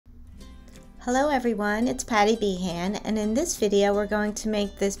Hello everyone, it's Patty Behan, and in this video we're going to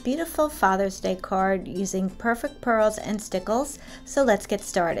make this beautiful Father's Day card using perfect pearls and stickles, so let's get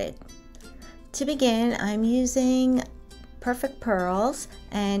started. To begin, I'm using perfect pearls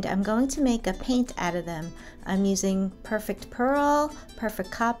and I'm going to make a paint out of them. I'm using perfect pearl,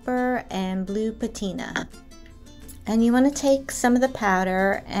 perfect copper, and blue patina. And you want to take some of the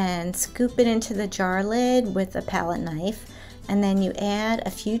powder and scoop it into the jar lid with a palette knife. And then you add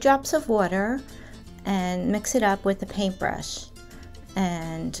a few drops of water and mix it up with a paintbrush.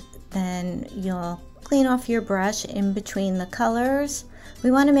 And then you'll clean off your brush in between the colors.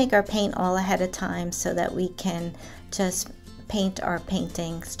 We want to make our paint all ahead of time so that we can just paint our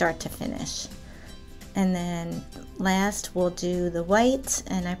painting start to finish. And then last we'll do the white,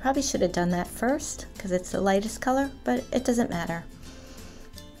 and I probably should have done that first because it's the lightest color, but it doesn't matter.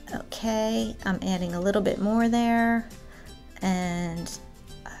 Okay, I'm adding a little bit more there. And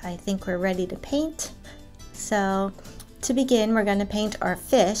I think we're ready to paint. So to begin, we're going to paint our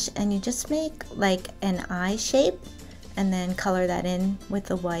fish, and you just make like an eye shape and then color that in with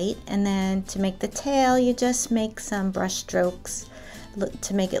the white. And then to make the tail, you just make some brush strokes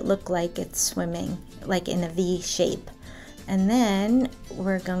to make it look like it's swimming, like in a V shape. And then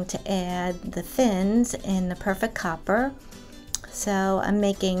we're going to add the fins in the perfect copper. So I'm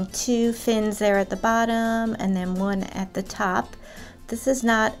making two fins there at the bottom and then one at the top. This is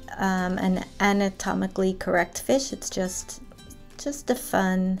not an anatomically correct fish, it's just a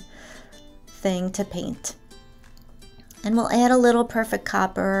fun thing to paint. And we'll add a little perfect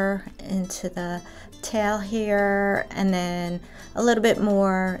copper into the tail here, and then a little bit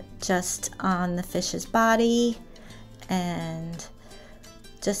more just on the fish's body, and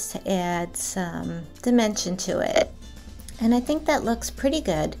just to add some dimension to it. And I think that looks pretty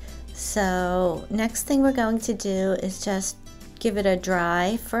good. So next thing we're going to do is just give it a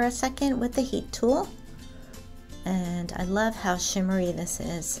dry for a second with the heat tool. And I love how shimmery this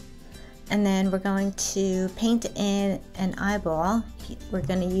is. And then we're going to paint in an eyeball. We're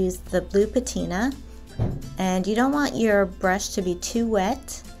going to use the blue patina. And you don't want your brush to be too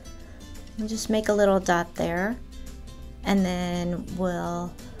wet. And just make a little dot there. And then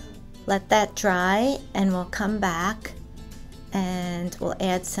we'll let that dry and we'll come back and we'll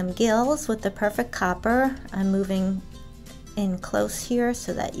add some gills with the perfect copper. I'm moving in close here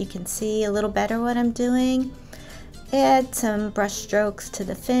so that you can see a little better what I'm doing. Add some brush strokes to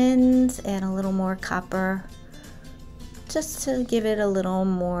the fins, add a little more copper just to give it a little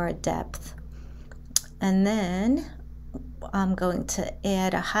more depth. And then I'm going to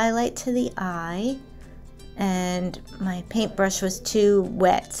add a highlight to the eye, and my paintbrush was too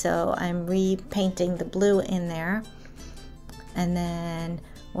wet, so I'm repainting the blue in there. And then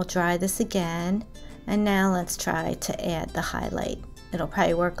we'll dry this again, and now let's try to add the highlight. It'll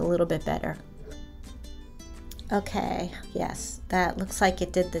probably work a little bit better. Okay, yes, that looks like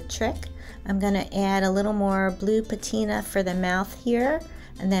it did the trick. I'm going to add a little more blue patina for the mouth here,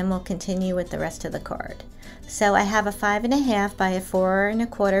 and then we'll continue with the rest of the card. So I have a 5.5 by a 4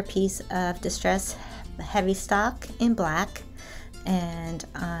 1/4 piece of distress Heavystock in black, and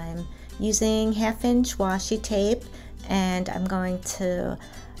I'm using 1/2" washi tape. And I'm going to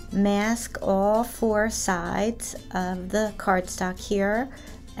mask all 4 sides of the cardstock here,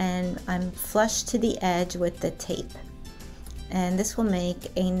 and I'm flush to the edge with the tape. And this will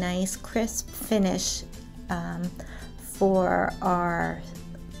make a nice crisp finish for our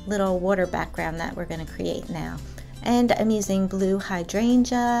little water background that we're going to create now. And I'm using blue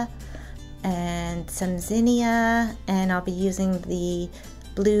Hydrangea and some Zinnia, and I'll be using the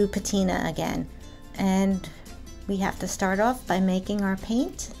blue patina again. And we have to start off by making our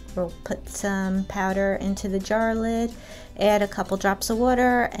paint. We'll put some powder into the jar lid, add a couple drops of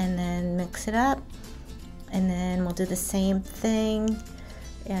water, and then mix it up. And then we'll do the same thing,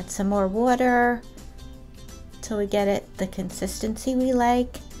 add some more water till we get it the consistency we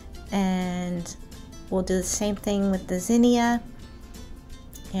like. And we'll do the same thing with the Zinnia,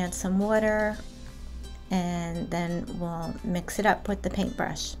 add some water, and then we'll mix it up with the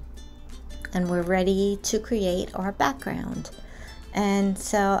paintbrush. And we're ready to create our background. And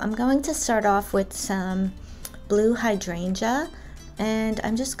so I'm going to start off with some blue Hydrangea, and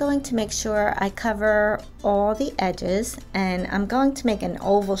I'm just going to make sure I cover all the edges, and I'm going to make an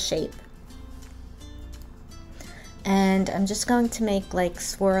oval shape. And I'm just going to make like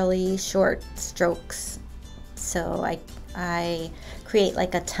swirly short strokes, so I create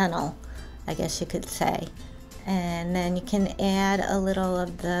like a tunnel, I guess you could say. And then you can add a little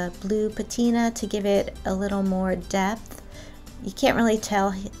of the blue patina to give it a little more depth. You can't really tell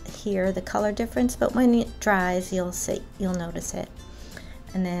here the color difference, but when it dries you'll notice it.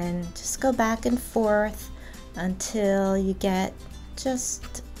 and then just go back and forth until you get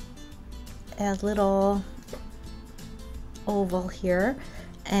just a little oval here,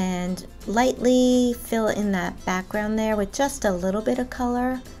 and lightly fill in that background there with just a little bit of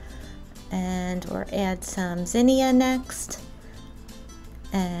color. And we'll add some Zinnia next,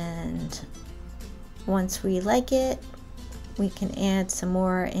 and once we like it, we can add some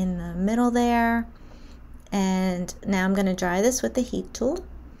more in the middle there. And now I'm going to dry this with the heat tool,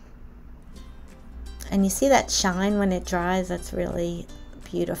 and you see that shine when it dries? That's really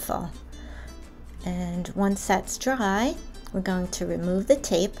beautiful. And once that's dry, we're going to remove the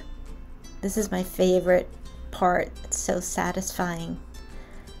tape. This is my favorite part. It's so satisfying.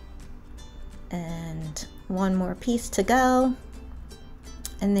 And one more piece to go,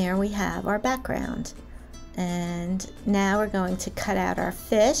 and there we have our background. And now we're going to cut out our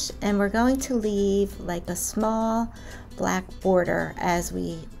fish, and we're going to leave like a small black border as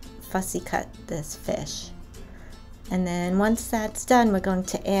we fussy cut this fish. And then once that's done, we're going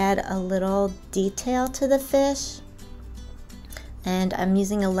to add a little detail to the fish, and I'm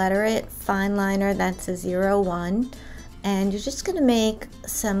using a Letter It fine liner. That's a 01, and you're just going to make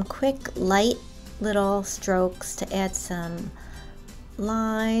some quick light little strokes to add some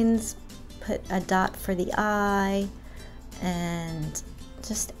lines, put a dot for the eye, and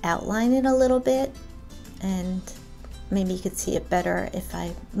just outline it a little bit. And maybe you could see it better if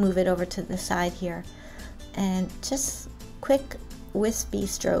I move it over to the side here, and just quick wispy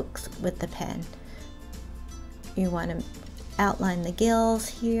strokes with the pen. You want to outline the gills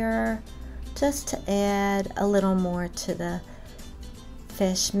here just to add a little more to the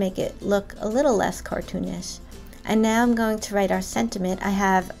fish, make it look a little less cartoonish. And now I'm going to write our sentiment. I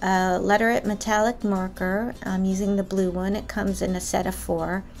have a Letter It metallic marker. I'm using the blue one. It comes in a set of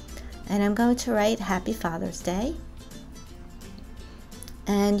 4. And I'm going to write Happy Father's Day.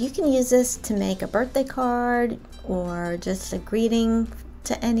 And you can use this to make a birthday card or just a greeting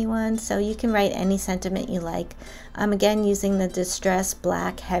to anyone. So you can write any sentiment you like. I'm again using the Distress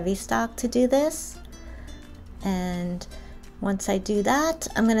Black Heavystock to do this. And once I do that,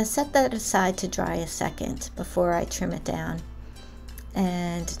 I'm going to set that aside to dry a second before I trim it down.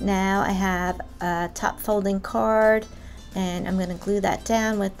 And now I have a top folding card, and I'm going to glue that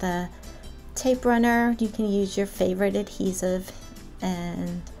down with the tape runner. You can use your favorite adhesive,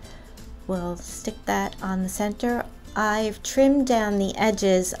 and we'll stick that on the center. I've trimmed down the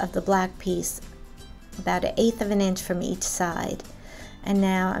edges of the black piece about 1/8 of an inch from each side. And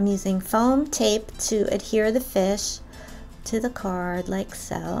now I'm using foam tape to adhere the fish to the card like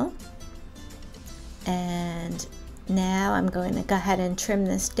so. And now I'm going to go ahead and trim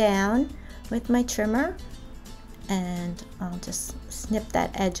this down with my trimmer, and I'll just snip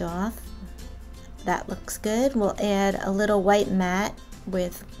that edge off. That looks good. We'll add a little white mat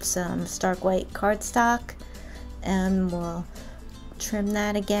with some stark white cardstock, and we'll trim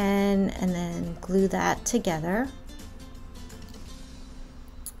that again and then glue that together.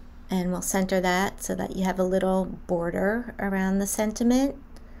 And we'll center that so that you have a little border around the sentiment.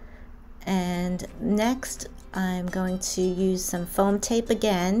 And next I'm going to use some foam tape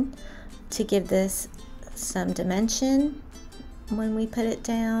again to give this some dimension when we put it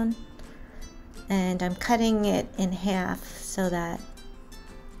down. And I'm cutting it in half so that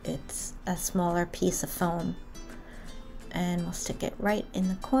it's a smaller piece of foam. And we'll stick it right in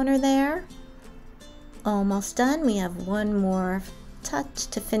the corner there. Almost done. We have one more touch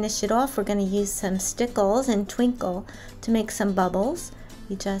to finish it off. We're going to use some Stickles and Twinkle to make some bubbles.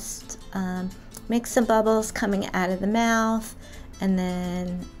 You just make some bubbles coming out of the mouth, and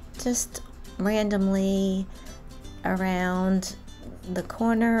then just randomly around the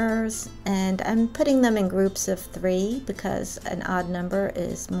corners, and I'm putting them in groups of 3 because an odd number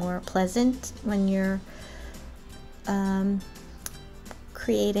is more pleasant when you're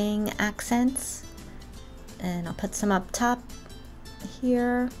creating accents. And I'll put some up top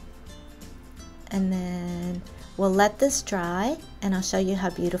here, and then we'll let this dry, and I'll show you how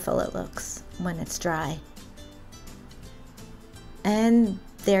beautiful it looks when it's dry. And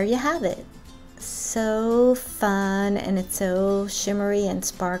there you have it. So fun, and it's so shimmery and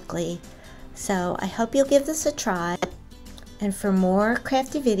sparkly. So I hope you'll give this a try. And for more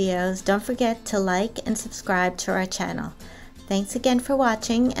crafty videos, don't forget to like and subscribe to our channel. Thanks again for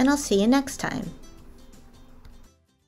watching, and I'll see you next time.